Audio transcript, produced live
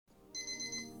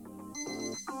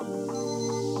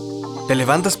Te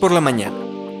levantas por la mañana,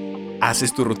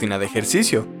 haces tu rutina de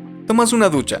ejercicio, tomas una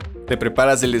ducha, te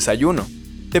preparas el desayuno,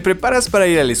 te preparas para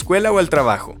ir a la escuela o al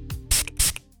trabajo,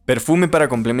 perfume para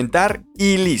complementar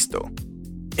y listo.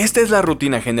 Esta es la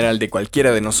rutina general de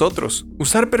cualquiera de nosotros.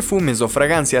 Usar perfumes o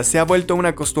fragancias se ha vuelto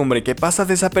una costumbre que pasa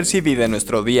desapercibida en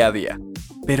nuestro día a día.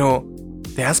 Pero,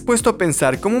 ¿te has puesto a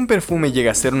pensar cómo un perfume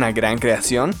llega a ser una gran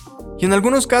creación? Y en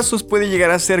algunos casos puede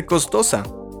llegar a ser costosa.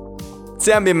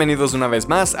 Sean bienvenidos una vez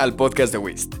más al podcast de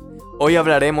Whist. Hoy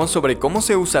hablaremos sobre cómo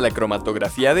se usa la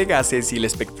cromatografía de gases y la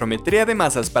espectrometría de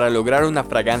masas para lograr una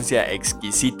fragancia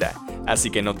exquisita. Así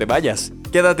que no te vayas,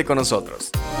 quédate con nosotros.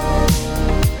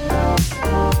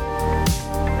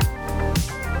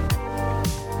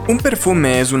 Un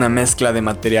perfume es una mezcla de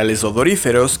materiales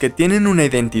odoríferos que tienen una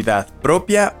identidad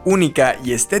propia, única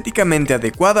y estéticamente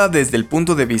adecuada desde el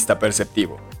punto de vista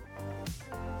perceptivo.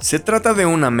 Se trata de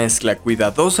una mezcla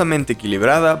cuidadosamente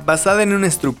equilibrada basada en una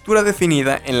estructura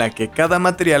definida en la que cada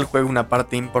material juega una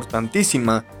parte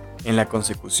importantísima en la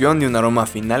consecución de un aroma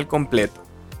final completo.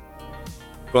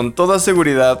 Con toda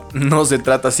seguridad, no se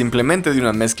trata simplemente de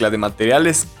una mezcla de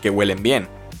materiales que huelen bien.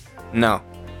 No.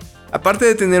 Aparte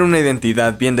de tener una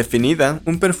identidad bien definida,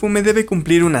 un perfume debe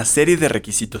cumplir una serie de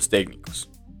requisitos técnicos.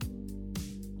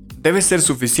 Debe ser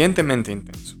suficientemente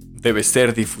intenso. Debe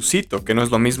ser difusito, que no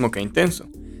es lo mismo que intenso.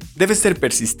 Debe ser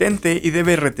persistente y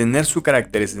debe retener su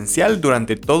carácter esencial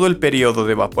durante todo el periodo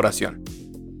de evaporación.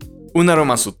 Un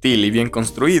aroma sutil y bien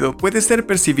construido puede ser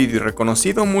percibido y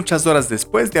reconocido muchas horas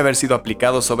después de haber sido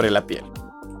aplicado sobre la piel.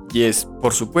 Y es,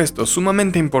 por supuesto,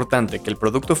 sumamente importante que el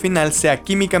producto final sea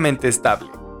químicamente estable.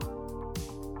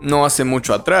 No hace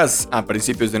mucho atrás, a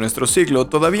principios de nuestro siglo,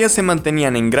 todavía se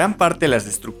mantenían en gran parte las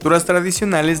estructuras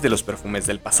tradicionales de los perfumes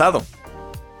del pasado.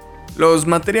 Los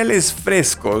materiales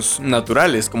frescos,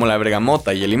 naturales como la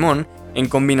bergamota y el limón, en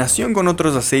combinación con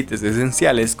otros aceites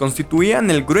esenciales, constituían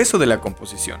el grueso de la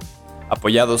composición,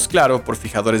 apoyados, claro, por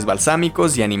fijadores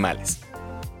balsámicos y animales.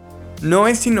 No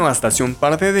es sino hasta hace un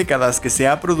par de décadas que se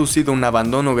ha producido un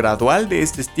abandono gradual de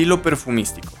este estilo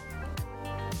perfumístico.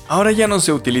 Ahora ya no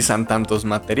se utilizan tantos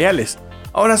materiales,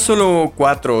 ahora solo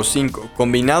 4 o 5,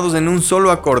 combinados en un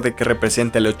solo acorde que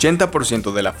representa el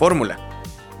 80% de la fórmula.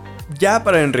 Ya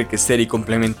para enriquecer y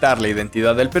complementar la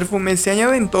identidad del perfume se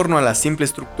añade en torno a la simple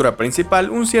estructura principal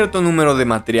un cierto número de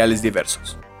materiales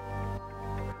diversos.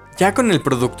 Ya con el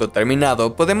producto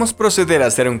terminado podemos proceder a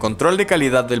hacer un control de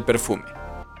calidad del perfume.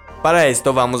 Para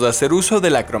esto vamos a hacer uso de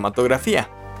la cromatografía.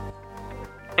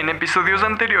 En episodios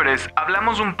anteriores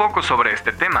hablamos un poco sobre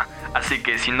este tema, así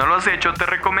que si no lo has hecho te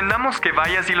recomendamos que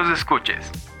vayas y los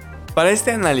escuches. Para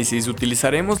este análisis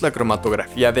utilizaremos la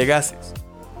cromatografía de gases.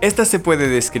 Esta se puede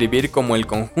describir como el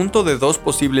conjunto de dos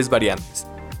posibles variantes,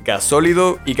 gas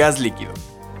sólido y gas líquido.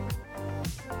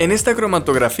 En esta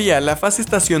cromatografía, la fase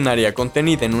estacionaria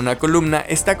contenida en una columna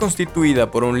está constituida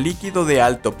por un líquido de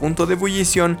alto punto de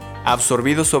ebullición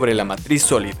absorbido sobre la matriz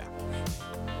sólida.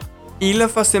 Y la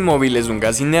fase móvil es un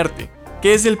gas inerte,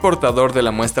 que es el portador de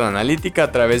la muestra analítica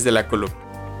a través de la columna.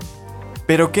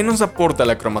 ¿Pero qué nos aporta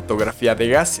la cromatografía de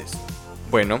gases?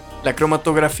 Bueno, la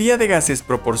cromatografía de gases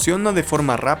proporciona de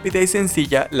forma rápida y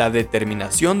sencilla la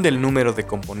determinación del número de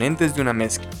componentes de una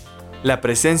mezcla, la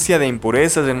presencia de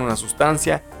impurezas en una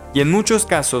sustancia y en muchos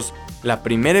casos, la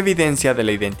primera evidencia de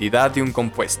la identidad de un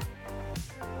compuesto.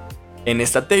 En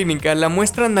esta técnica, la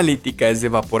muestra analítica es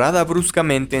evaporada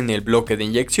bruscamente en el bloque de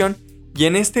inyección y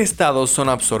en este estado son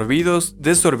absorbidos,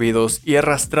 desorbidos y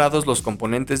arrastrados los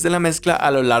componentes de la mezcla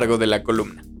a lo largo de la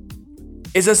columna.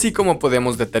 Es así como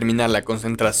podemos determinar la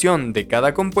concentración de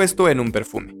cada compuesto en un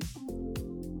perfume.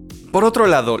 Por otro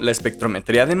lado, la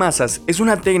espectrometría de masas es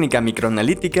una técnica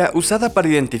microanalítica usada para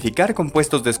identificar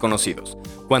compuestos desconocidos,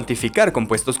 cuantificar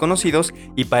compuestos conocidos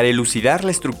y para elucidar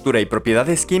la estructura y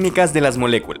propiedades químicas de las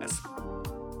moléculas.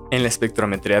 En la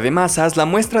espectrometría de masas, la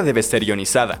muestra debe ser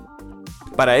ionizada.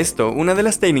 Para esto, una de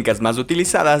las técnicas más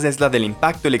utilizadas es la del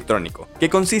impacto electrónico, que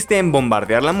consiste en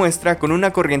bombardear la muestra con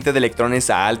una corriente de electrones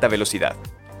a alta velocidad.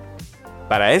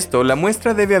 Para esto, la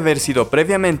muestra debe haber sido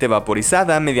previamente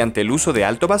vaporizada mediante el uso de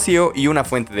alto vacío y una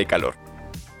fuente de calor.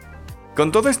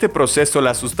 Con todo este proceso,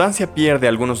 la sustancia pierde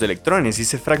algunos electrones y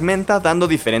se fragmenta dando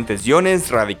diferentes iones,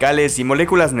 radicales y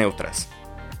moléculas neutras.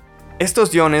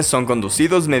 Estos iones son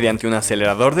conducidos mediante un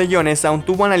acelerador de iones a un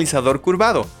tubo analizador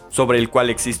curvado, sobre el cual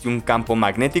existe un campo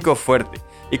magnético fuerte,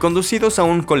 y conducidos a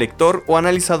un colector o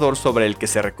analizador sobre el que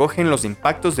se recogen los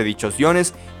impactos de dichos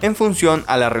iones en función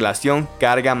a la relación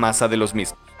carga-masa de los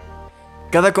mismos.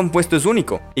 Cada compuesto es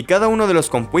único, y cada uno de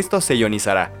los compuestos se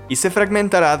ionizará y se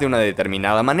fragmentará de una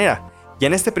determinada manera, y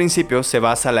en este principio se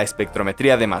basa la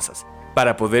espectrometría de masas,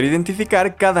 para poder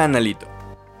identificar cada analito.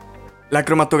 La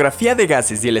cromatografía de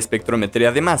gases y la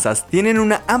espectrometría de masas tienen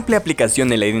una amplia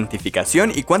aplicación en la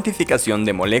identificación y cuantificación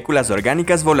de moléculas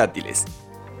orgánicas volátiles.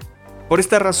 Por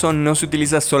esta razón no se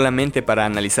utiliza solamente para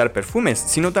analizar perfumes,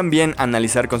 sino también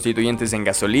analizar constituyentes en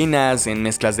gasolinas, en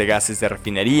mezclas de gases de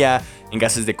refinería, en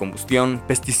gases de combustión,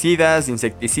 pesticidas,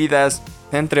 insecticidas,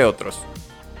 entre otros.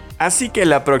 Así que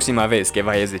la próxima vez que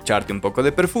vayas a echarte un poco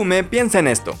de perfume, piensa en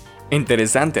esto.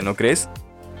 Interesante, ¿no crees?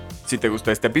 Si te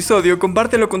gustó este episodio,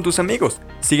 compártelo con tus amigos.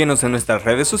 Síguenos en nuestras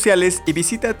redes sociales y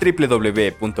visita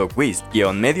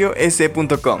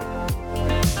www.wist-medios.com.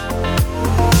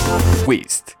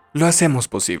 Wist, lo hacemos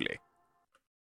posible.